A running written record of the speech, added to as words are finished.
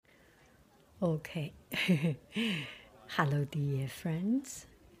Okay. Hello, dear friends.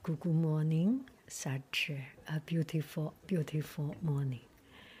 Good morning. Such a beautiful, beautiful morning.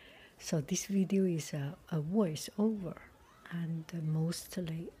 So this video is a voiceover and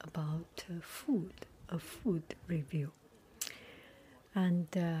mostly about food, a food review,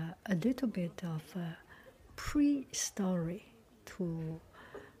 and a little bit of pre-story to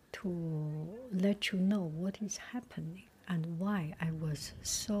let you know what is happening and why I was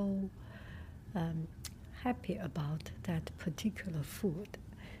so happy about that particular food.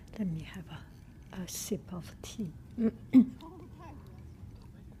 Let me have a sip of tea.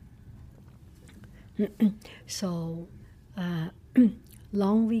 So,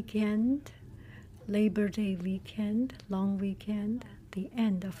 long weekend, Labor Day weekend, long weekend, the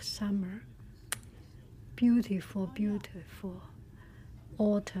end of summer, beautiful, beautiful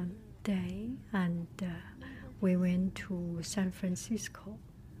autumn day, and we went to San Francisco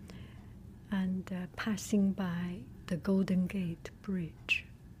and passing by the Golden Gate Bridge,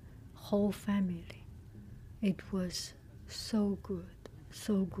 whole family. It was so good,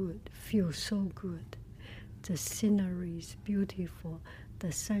 feels so good. The scenery is beautiful,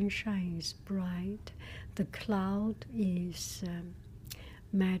 the sunshine is bright, the cloud is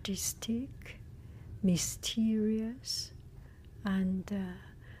majestic, mysterious, and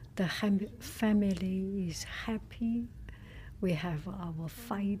the family is happy. We have our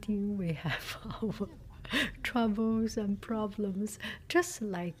fighting, we have our troubles and problems, just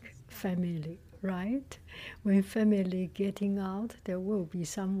like family, right? When family getting out, there will be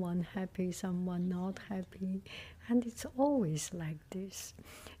someone happy, someone not happy, and it's always like this.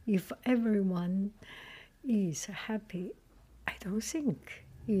 If everyone is happy, I don't think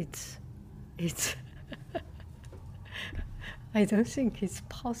it's I don't think it's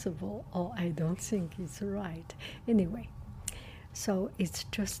possible, or I don't think it's right. Anyway, so it's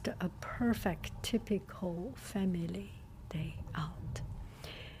just a perfect, typical family day out.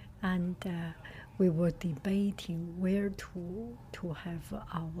 And we were debating where to have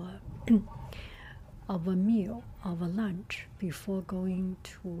our our meal, our lunch, before going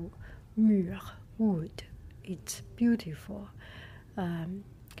to Muir Wood. It's beautiful.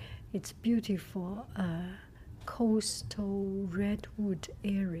 It's beautiful coastal redwood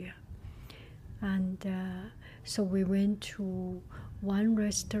area. And so we went to one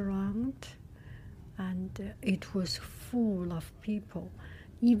restaurant, and it was full of people.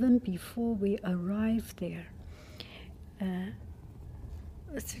 Even before we arrived there,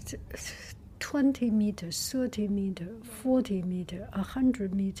 20 meters, 30 meters, 40 meters,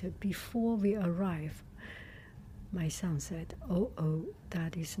 100 meters before we arrived, my son said, oh,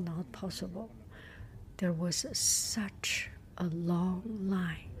 that is not possible. There was such a long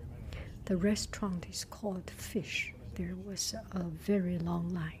line. The restaurant is called Fish. There was a very long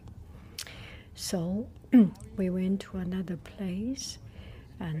line. So we went to another place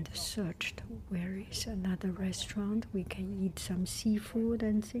and searched where is another restaurant we can eat some seafood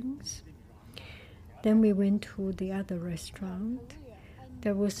and things. Then we went to the other restaurant.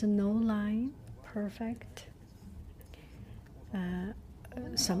 There was no line, perfect.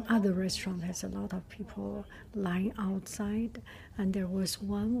 Some other restaurant has a lot of people lying outside, and there was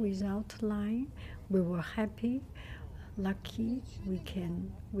one without line. We were happy, lucky we can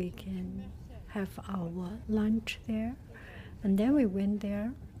have our lunch there. And then we went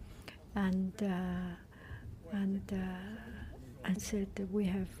there and said, we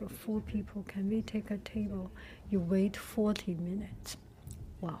have 4 people, can we take a table? You wait 40 minutes.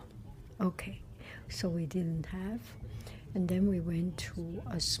 Wow, okay. So we didn't have. And then we went to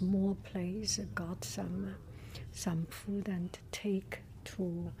a small place, got some food, and take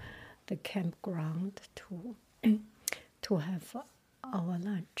to the campground to have our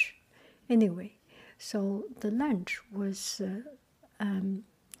lunch. Anyway, so the lunch was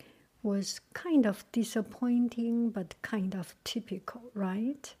kind of disappointing, but kind of typical,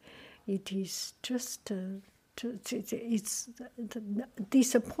 right? It is just. It's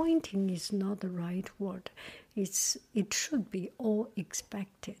disappointing is not the right word. It should be all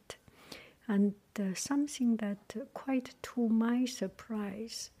expected, and something that quite to my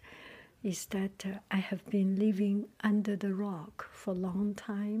surprise is that I have been living under the rock for a long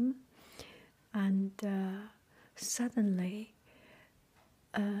time, and suddenly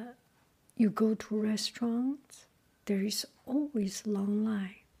you go to restaurants, there is always long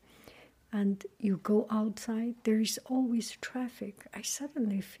line. And you go outside, there is always traffic. I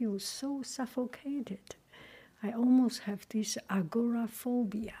suddenly feel so suffocated. I almost have this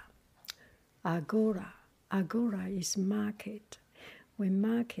agoraphobia. Agora is market. When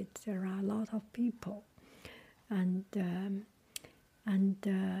market, there are a lot of people. And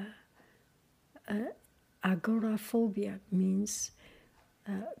agoraphobia means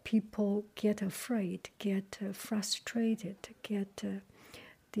people get afraid, get frustrated, get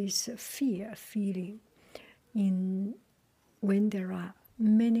this fear feeling in when there are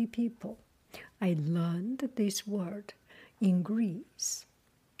many people. I learned this word in Greece.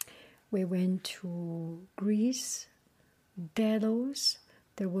 We went to Greece, Delos.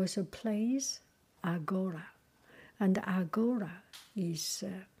 There was a place, Agora, and Agora is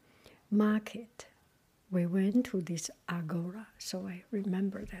market. We went to this Agora, so I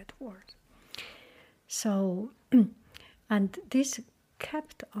remember that word. So, and this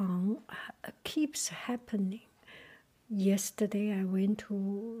keeps happening. Yesterday I went to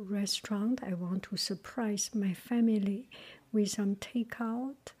a restaurant. I want to surprise my family with some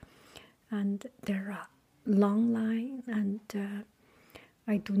takeout, and there are long line, and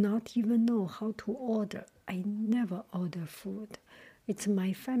I do not even know how to order. I never order food. It's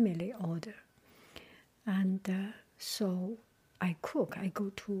my family order. And so I cook. I go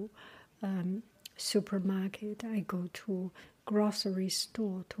to supermarket. I go to grocery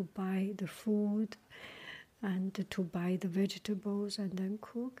store to buy the food and to buy the vegetables and then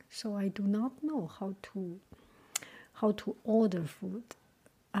cook. So I do not know how to order food.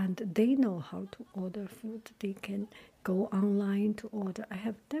 And they know how to order food. They can go online to order. I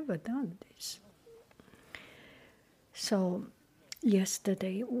have never done this. So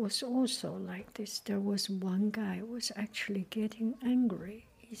yesterday was also like this. There was one guy who was actually getting angry.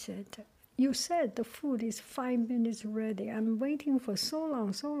 He said, "You said the food is 5 minutes ready. I'm waiting for so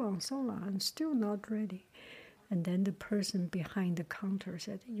long, I'm still not ready." And then the person behind the counter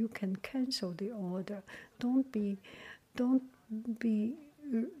said, "You can cancel the order. Don't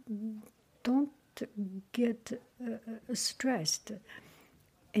get stressed."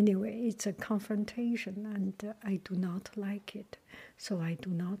 Anyway, it's a confrontation, and I do not like it, so I do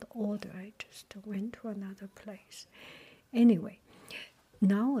not order. I just went to another place. Anyway,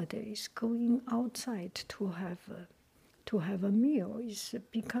 nowadays going outside to have a meal is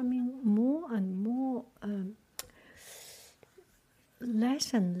becoming more and more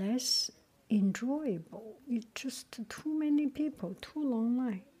less and less enjoyable. It's just too many people, too long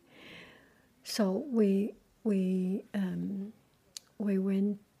line. So we went.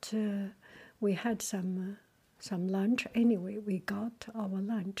 We had some lunch. Anyway, we got our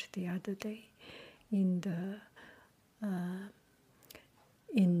lunch the other day in the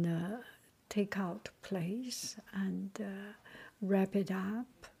takeout place, and wrap it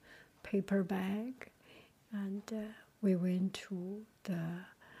up, paper bag, and we went to the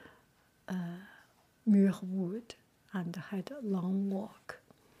Murewood and had a long walk.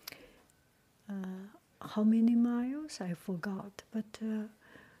 How many miles? I forgot, but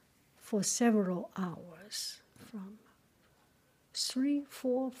for several hours, from 3,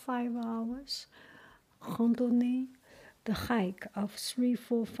 4, 5 hours, randonnée, the hike of 3,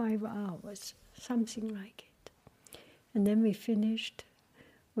 4, 5 hours, something like it. And then we finished,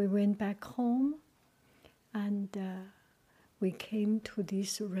 we went back home, and we came to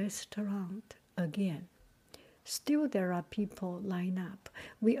this restaurant again. Still there are people line up.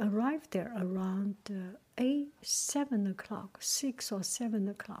 We arrived there around 7 o'clock, 6 or 7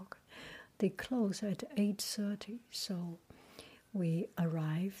 o'clock. They close at 8:30, so we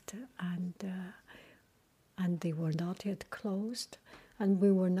arrived, and they were not yet closed, and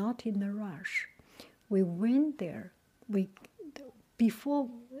we were not in a rush. We went there. Before,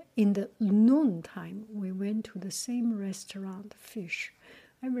 in the noon time, we went to the same restaurant, Fish.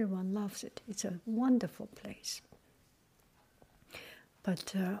 Everyone loves it. It's a wonderful place.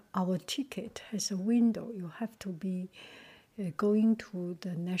 But our ticket has a window. You have to be going to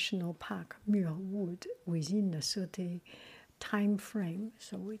the national park, Murewood, within a certain time frame.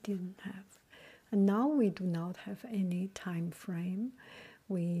 So we didn't have. And now we do not have any time frame.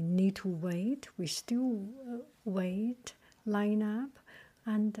 We need to wait. We still wait, line up.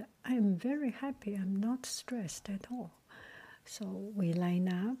 And I'm very happy. I'm not stressed at all. So we line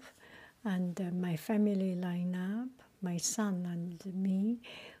up, and my family line up, my son and me.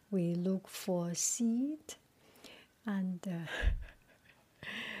 We look for a seat, and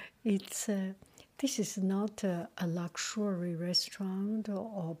this is not a luxury restaurant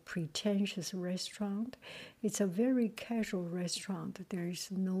or pretentious restaurant. It's a very casual restaurant. There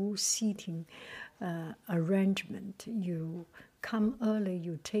is no seating arrangement. You come early,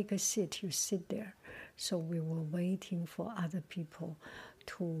 you take a seat, you sit there. So we were waiting for other people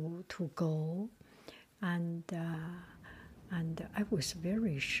to go, and I was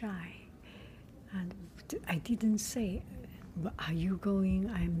very shy, and I didn't say are you going?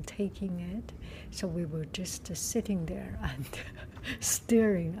 I'm taking it. So we were just sitting there and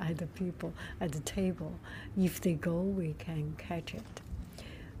staring at the people at the table. If they go, we can catch it.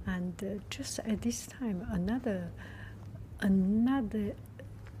 And just at this time, another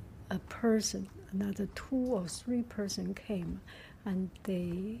a person, another 2 or 3 person came, and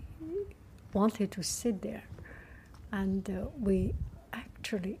they wanted to sit there. And we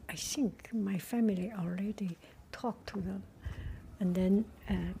actually, I think my family already talked to them. And then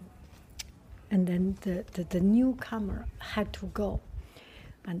the newcomer had to go.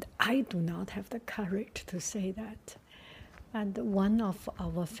 And I do not have the courage to say that. And one of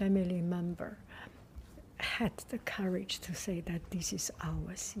our family member had the courage to say that this is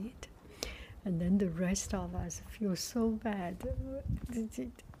our seat. And then the rest of us feel so bad.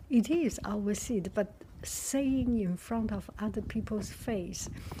 It is our seat, but saying in front of other people's face,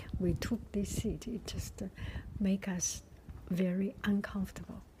 we took this seat, it just make us very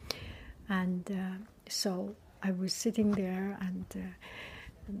uncomfortable. And so I was sitting there, and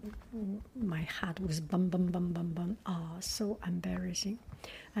my heart was bum, bum, bum, bum, bum. Oh, so embarrassing.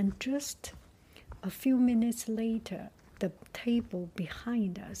 And just a few minutes later, the table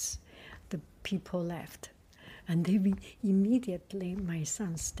behind us, the people left. And then immediately my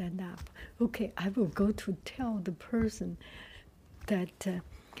son stand up. Okay, I will go to tell the person that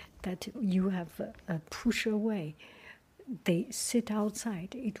you have pushed away. They sit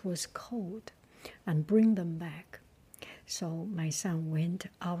outside. It was cold, and bring them back. So my son went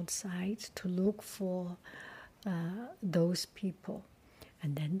outside to look for those people,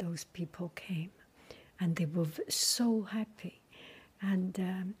 and then those people came, and they were so happy.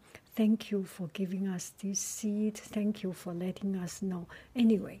 And thank you for giving us this seed. Thank you for letting us know.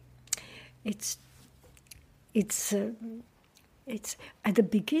 Anyway, it's at the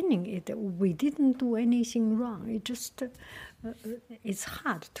beginning. We didn't do anything wrong. It just it's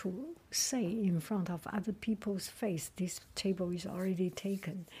hard to say in front of other people's face. This table is already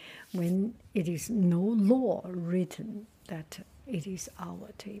taken, when it is no law written that it is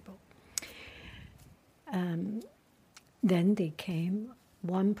our table. Then they came,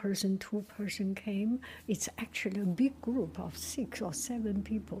 1 person, 2 person came. It's actually a big group of 6 or 7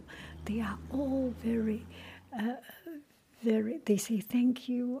 people. They are all very, they say thank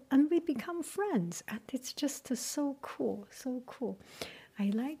you, and we become friends. And it's just so cool, so cool. I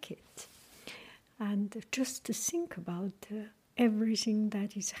like it. And just to think about everything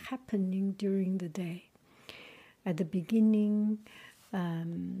that is happening during the day. At the beginning,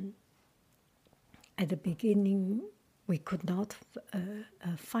 we could not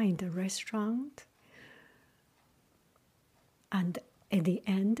find a restaurant. And at the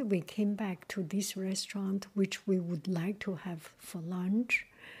end, we came back to this restaurant, which we would like to have for lunch.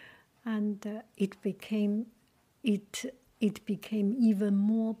 And it became even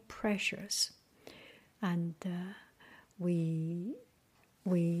more precious. And we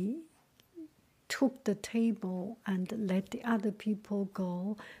took the table and let the other people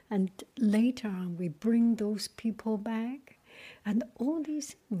go, and later on we bring those people back, and all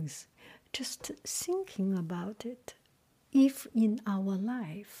these things, just thinking about it. If in our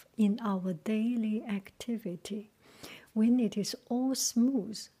life, in our daily activity, when it is all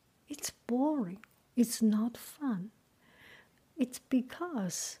smooth, it's boring, it's not fun. It's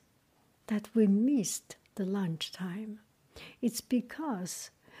because that we missed the lunchtime. It's because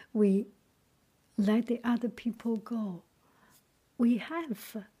we let the other people go. We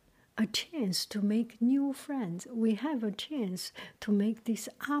have a chance to make new friends. We have a chance to make this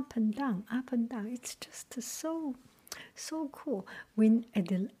up and down, up and down. It's just so cool. When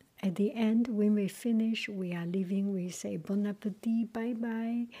at the end, when we finish, we are leaving, we say bon appetit,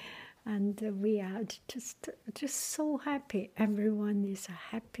 bye-bye. And we are just so happy. Everyone is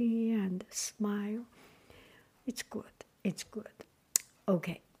happy and smile. It's good. It's good.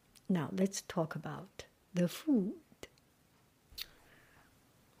 Okay. Now, let's talk about the food.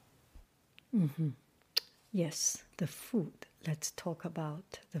 Yes, the food. Let's talk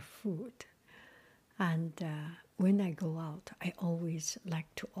about the food. And when I go out, I always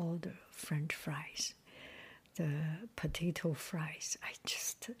like to order French fries, the potato fries. I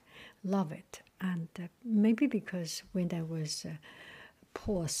just love it. And maybe because when I was a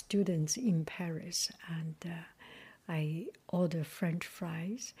poor student in Paris, and I order French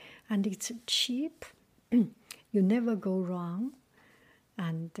fries, and it's cheap. You never go wrong,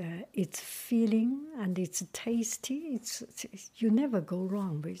 and it's filling, and it's tasty. You never go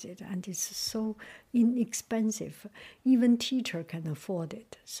wrong with it, and it's so inexpensive. Even teacher can afford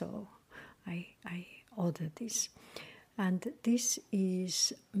it. So I order this, And this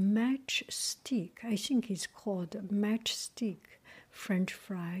is matchstick. I think it's called matchstick French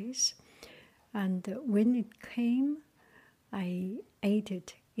fries. And when it came, I ate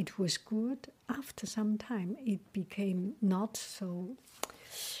it. It was good. After some time, it became not so.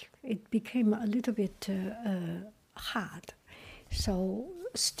 It became a little bit hard. So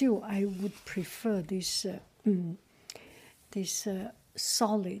still, I would prefer this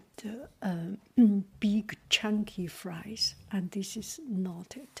solid, big, chunky fries, and this is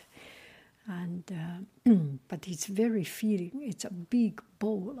not it. And but it's very filling. It's a big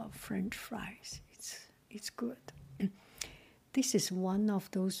bowl of French fries. It's good. This is one of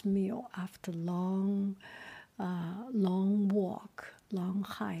those meals after long walk, long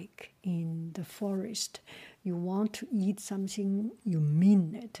hike in the forest. You want to eat something, you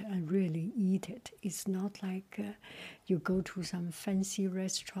mean it and really eat it. It's not like you go to some fancy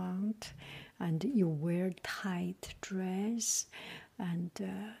restaurant and you wear tight dress and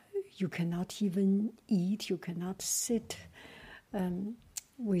you cannot even eat, you cannot sit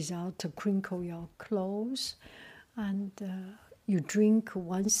without to crinkle your clothes, and you drink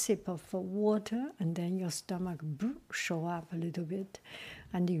one sip of water and then your stomach show up a little bit,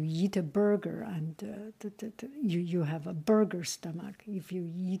 and you eat a burger and you have a burger stomach. If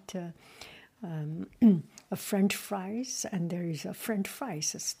you eat a French fries and there is a French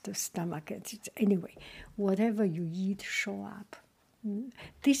fries stomach, anyway, whatever you eat show up.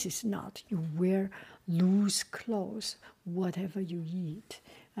 This is not, you wear loose clothes, whatever you eat,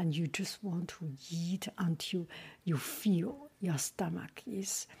 and you just want to eat until you feel your stomach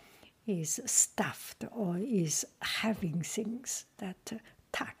is stuffed or is having things that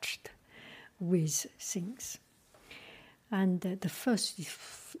touched with things. And the first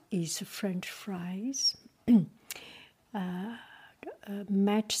is French fries,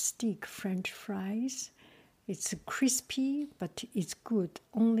 matchstick French fries. It's crispy, but it's good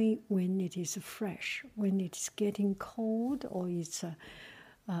only when it is fresh. When it's getting cold or it's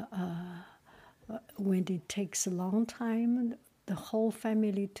when it takes a long time, the whole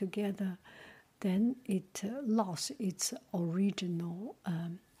family together, then it lost its original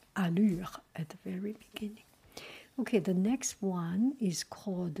allure at the very beginning. Okay, the next one is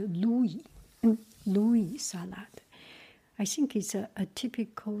called Louis salad. I think it's a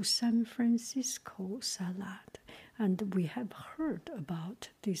typical San Francisco salad, and we have heard about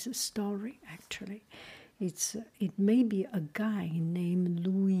this story actually. It may be a guy named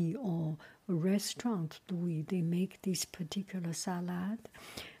Louis or a restaurant Louis. They make this particular salad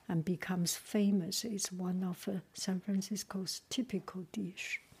and becomes famous. It's one of San Francisco's typical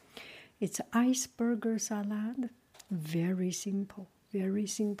dish. It's iceberg salad, very simple, very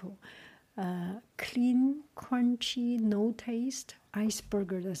simple. Clean, crunchy, no taste.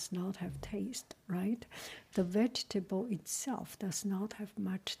 Iceberg does not have taste, right? The vegetable itself does not have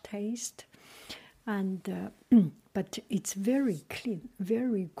much taste, and but it's very clean,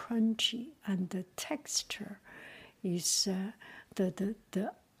 very crunchy, and the texture is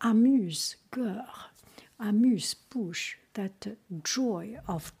the amuse-gueule, amuse-bouche, that joy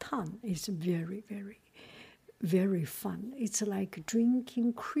of tongue is very, very, very fun. It's like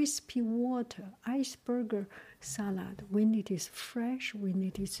drinking crispy water. Iceberg salad, when it is fresh, when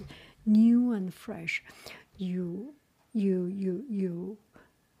it is new and fresh, you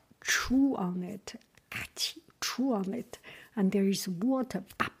chew on it, and there is water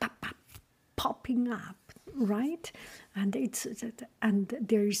popping up, right? And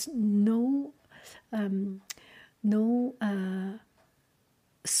there is no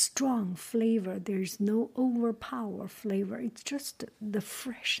strong flavor. There is no overpower flavor. It's just the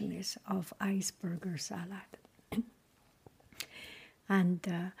freshness of iceberg salad.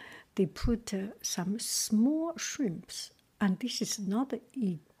 And they put some small shrimps, and this is not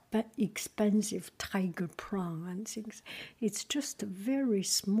expensive tiger prawn and things. It's just a very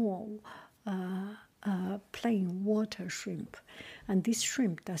small plain water shrimp, and this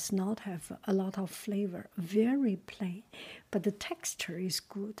shrimp does not have a lot of flavor, very plain, but the texture is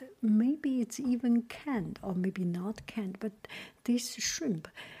good. Maybe it's even canned or maybe not canned, but this shrimp,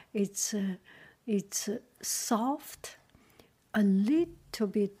 it's soft, a little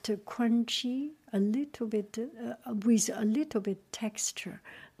bit crunchy, a little bit with a little bit texture,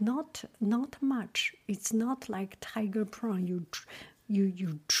 not much. It's not like tiger prawn. You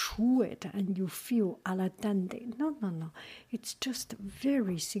chew it and you feel a la dente. No. It's just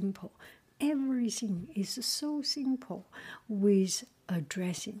very simple. Everything is so simple with a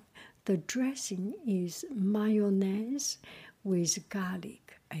dressing. The dressing is mayonnaise with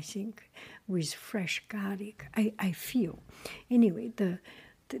garlic, I think, with fresh garlic. I feel. Anyway, the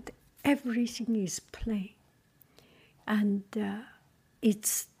everything is plain. And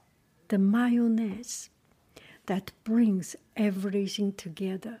it's the mayonnaise that brings everything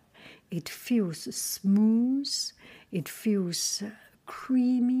together. It feels smooth, it feels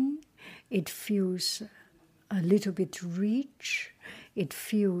creamy, it feels a little bit rich, it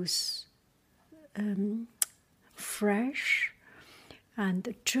feels fresh,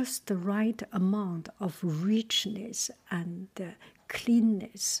 and just the right amount of richness and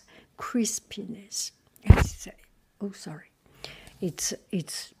cleanness, crispiness.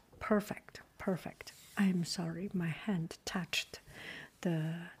 It's perfect, perfect. I'm sorry, my hand touched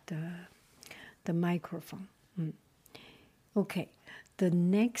the microphone. Okay, the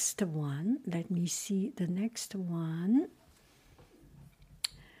next one. Let me see the next one.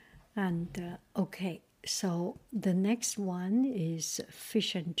 And okay, so the next one is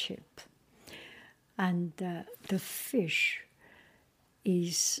fish and chip, and the fish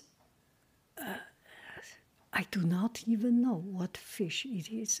is. I do not even know what fish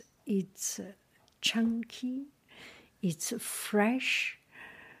it is. It's chunky, it's fresh.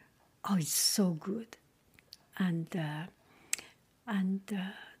 Oh, it's so good, and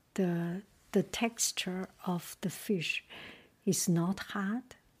the texture of the fish is not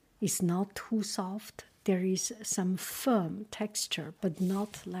hard, it's not too soft. There is some firm texture, but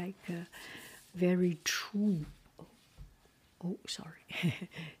not like very chewy. Oh, sorry,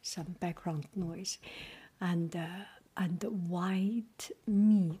 some background noise. And the white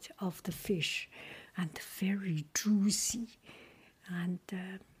meat of the fish, and very juicy, and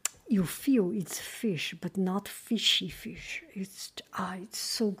you feel it's fish, but not fishy fish. It's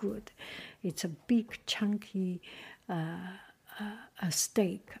so good. It's a big chunky a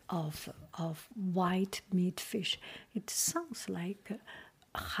steak of white meat fish. It sounds like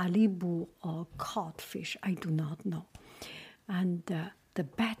halibu or cod fish. I do not know, and the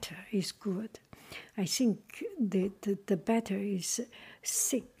batter is good. I think the batter is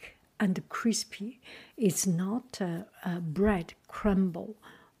thick and crispy. It's not a bread crumble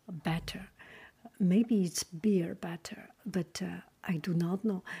batter. Maybe it's beer batter, but I do not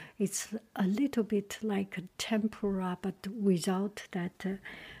know. It's a little bit like a tempura, but without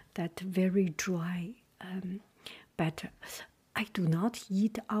that very dry batter. I do not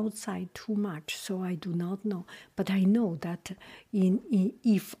eat outside too much, so I do not know. But I know that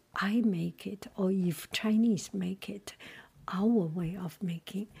if I make it, or if Chinese make it, our way of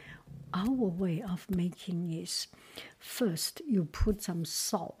making is first you put some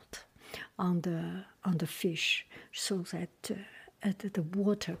salt on the fish, so that the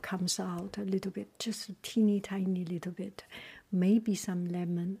water comes out a little bit, just a teeny tiny little bit, maybe some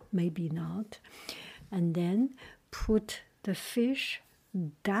lemon, maybe not, and then put the fish,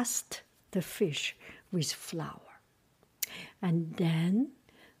 dust the fish with flour, and then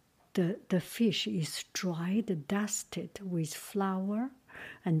the fish is dried, dusted with flour,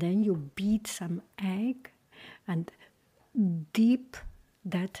 and then you beat some egg and dip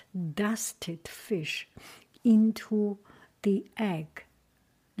that dusted fish into the egg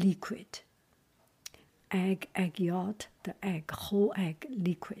liquid. Egg yolk, the whole egg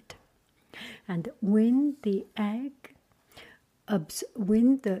liquid. And when the egg,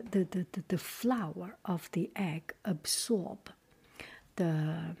 when the flour of the egg absorb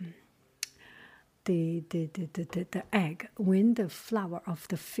the egg, when the flour of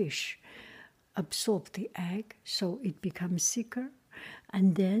the fish absorb the egg, so it becomes thicker,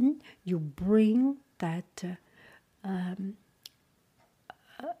 and then you bring that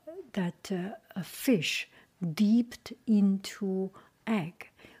fish dipped into egg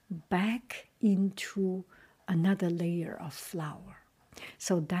back into another layer of flour.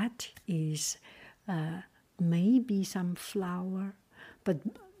 So that is maybe some flour, but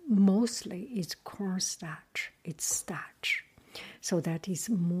mostly it's cornstarch, it's starch. So that is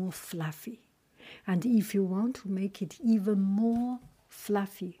more fluffy. And if you want to make it even more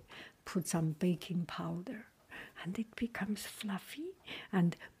fluffy, put some baking powder, and it becomes fluffy,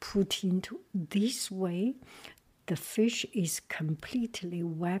 and put into this way, the fish is completely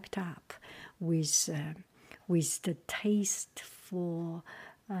wrapped up with the taste for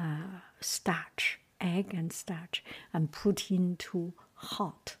starch, egg and starch, and put into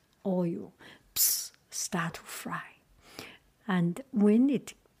hot oil, start to fry. And when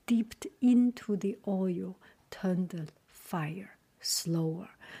it dipped into the oil, turn the fire slower,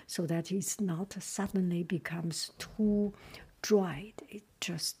 so that it's not suddenly becomes too dried. It's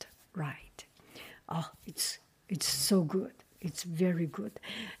just right. Oh, it's so good. It's very good.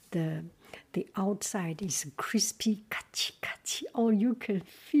 The outside is crispy, kachi. Oh, you can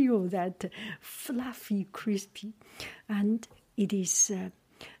feel that fluffy, crispy, and it is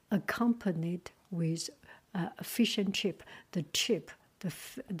accompanied with fish and chip. The chip,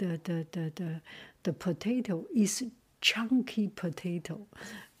 the potato is chunky potato.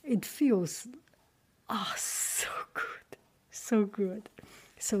 It feels so good, so good,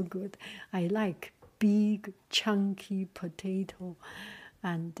 so good. I like big chunky potato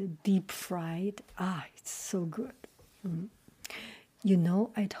and deep fried. It's so good. You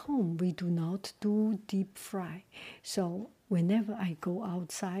know, at home we do not do deep fry. So whenever I go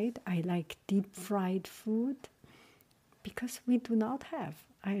outside, I like deep fried food because we do not have.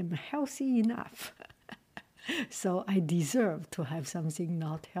 I am healthy enough. So I deserve to have something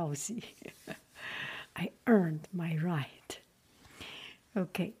not healthy. I earned my right.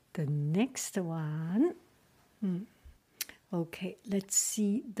 Okay, the next one. Okay, let's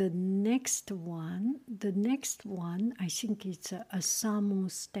see the next one. The next one, I think it's a salmon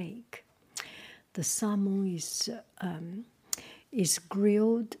steak. The salmon is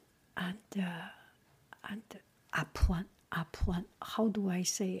grilled and apuan. How do I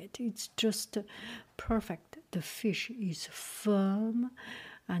say it? It's just perfect. The fish is firm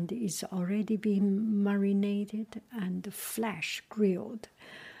and it's already been marinated and flesh grilled,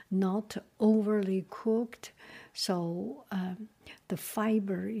 not overly cooked. So the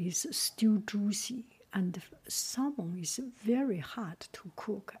fiber is still juicy, and the salmon is very hard to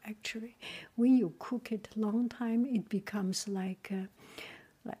cook. Actually, when you cook it a long time, it becomes like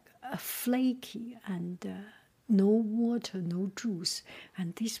a flaky and no water, no juice.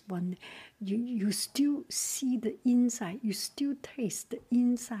 And this one, you still see the inside, you still taste the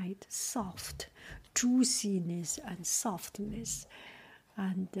inside soft, juiciness and softness,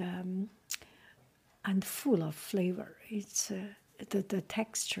 and full of flavor. It's the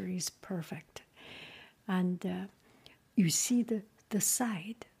texture is perfect, and you see the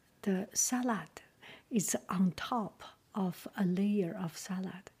side, the salad is on top of a layer of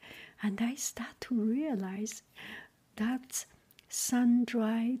salad. And I start to realize that's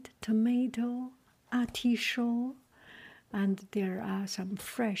sun-dried tomato, artichoke, and there are some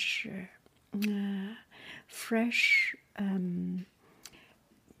fresh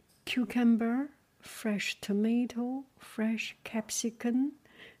cucumber, fresh tomato, fresh capsicum,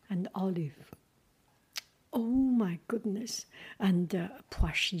 and olive. Oh my goodness! And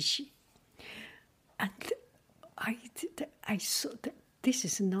pois chichi. And I saw that. This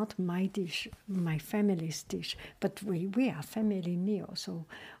is not my dish, my family's dish, but we are family meal, so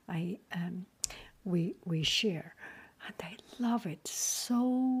we share, and I love it so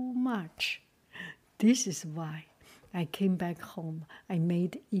much. This is why I came back home. I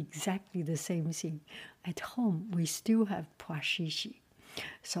made exactly the same thing. At home, we still have pois chichi,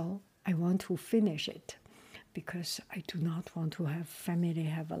 so I want to finish it, because I do not want to have family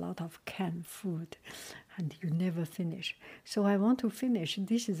have a lot of canned food and you never finish. So I want to finish.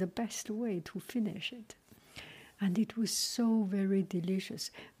 This is the best way to finish it. And it was so very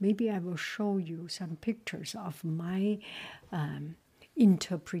delicious. Maybe I will show you some pictures of my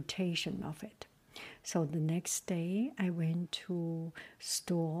interpretation of it. So the next day I went to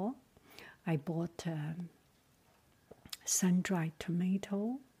store. I bought sun-dried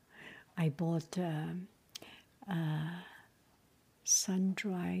tomato. I bought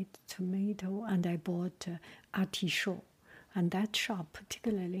sun-dried tomato, and I bought artichoke, and that shop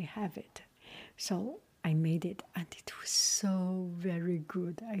particularly have it. So I made it, and it was so very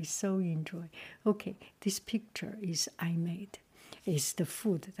good. I so enjoy. Okay, this picture is I made. It's the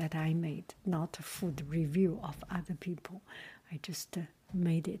food that I made, not a food review of other people. I just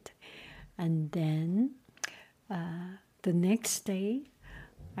made it. And then the next day,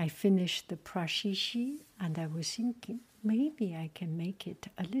 I finished the pois chichi, and I was thinking, maybe I can make it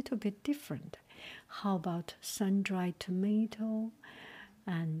a little bit different. How about sun-dried tomato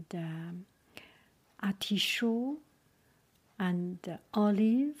and artichoke and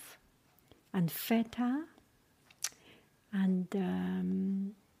olive and feta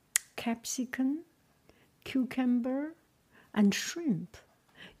and capsicum, cucumber, and shrimp.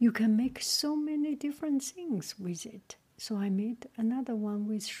 You can make so many different things with it. So I made another one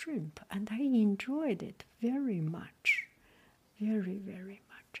with shrimp, and I enjoyed it very much. Very, very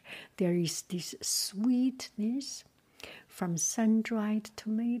much. There is this sweetness from sun-dried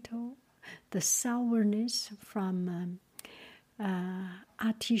tomato, the sourness from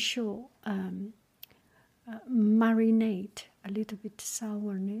artichoke marinade, a little bit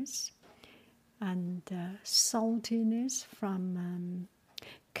sourness, and saltiness from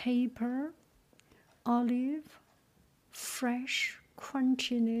caper, olive, fresh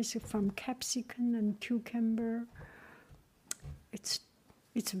crunchiness from capsicum and cucumber. It's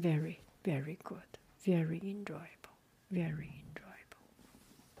very, very good, very enjoyable, very enjoyable.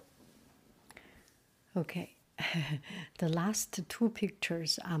 Okay, the last two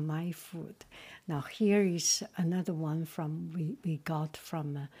pictures are my food. Now here is another one we got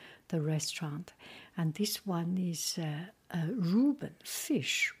from the restaurant, and this one is Reuben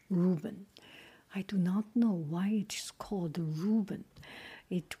fish Reuben. I do not know why it is called Reuben.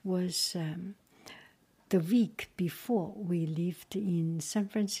 It was the week before we lived in San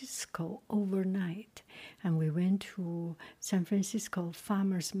Francisco overnight, and we went to San Francisco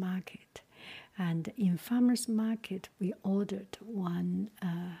Farmers Market. And in Farmers Market, we ordered one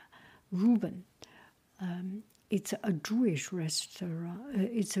Reuben. It's a Jewish restaurant.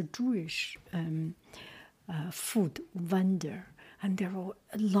 It's a Jewish food vendor, and there are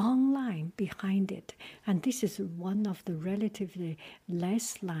a long line behind it. And this is one of the relatively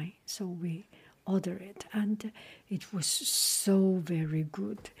less line, so we order it, and it was so very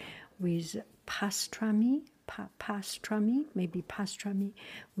good with pastrami, maybe pastrami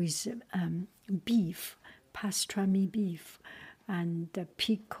with beef, pastrami beef, and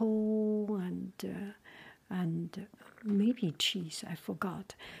pickle and maybe cheese, I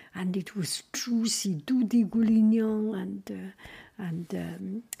forgot. And it was juicy, doudi goulignon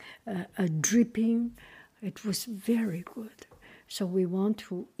and a dripping. It was very good. So we want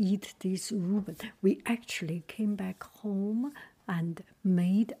to eat this Reuben. We actually came back home and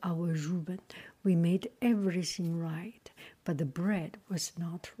made our Reuben. We made everything right, but the bread was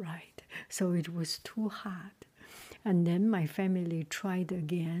not right. So it was too hard. And then my family tried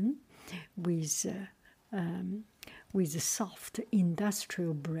again with soft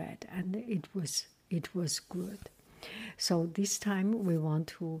industrial bread, and it was good. So this time we want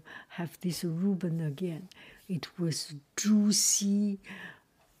to have this Reuben again. It was juicy.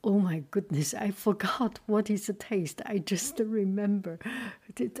 Oh my goodness, I forgot what is the taste. I just remember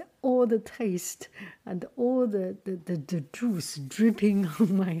all the taste and all the juice dripping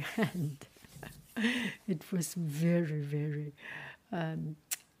on my hand. It was very, very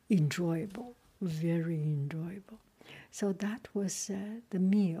enjoyable, very enjoyable. So that was the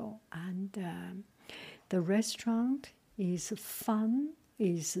meal, and the restaurant is fun,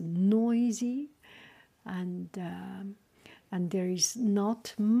 is noisy, and there is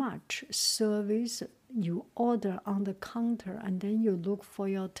not much service. You order on the counter and then you look for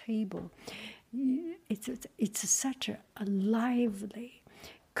your table. It's such a lively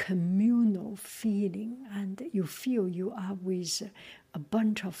communal feeling, and you feel you are with a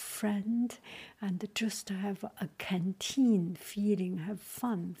bunch of friends and just have a canteen feeling, have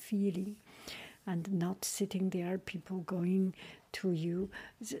fun feeling, and not sitting there, people going to you.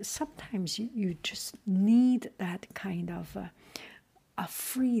 Sometimes you just need that kind of a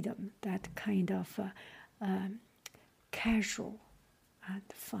freedom, that kind of casual and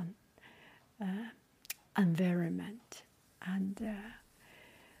fun environment. And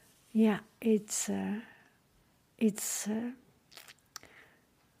yeah, it's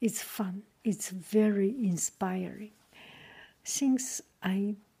fun. It's very inspiring. Since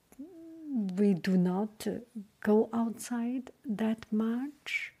we do not go outside that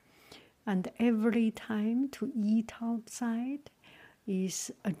much, and every time to eat outside is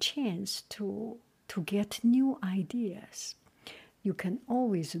a chance to get new ideas. You can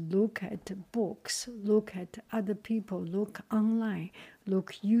always look at books, look at other people, look online,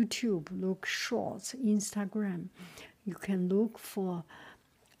 look YouTube, look Shorts, Instagram. You can look for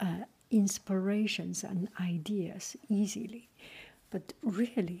inspirations and ideas easily. But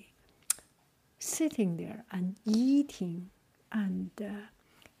really, sitting there and eating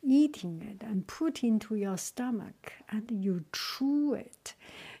it and put into your stomach, and you chew it,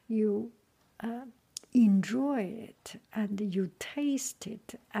 you enjoy it, and you taste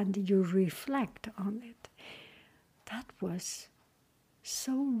it, and you reflect on it. That was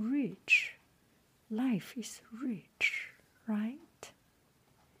so rich. Life is rich, right?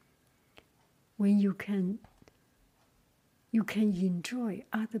 When you can enjoy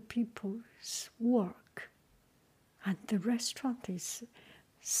other people's work, and the restaurant is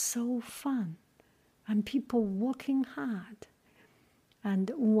so fun, and people working hard,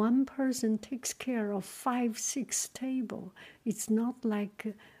 and one person takes care of 5-6 tables. It's not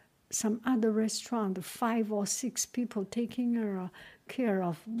like some other restaurant, 5 or 6 people taking care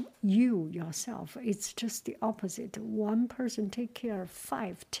of you yourself. It's just the opposite. One person take care of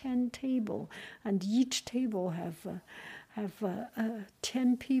 5-10 tables, and each table have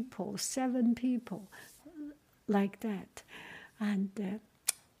 10 people, 7 people, like that. And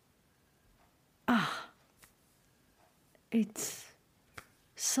it's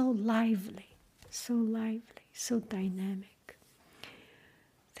so lively, so dynamic.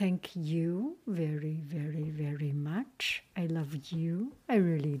 Thank you very, very, very much. I love you. I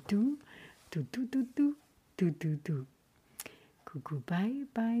really do. Do do do do do do do. Cuckoo bye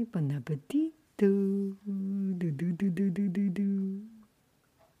bye, bon appetit. Do do do do do do do.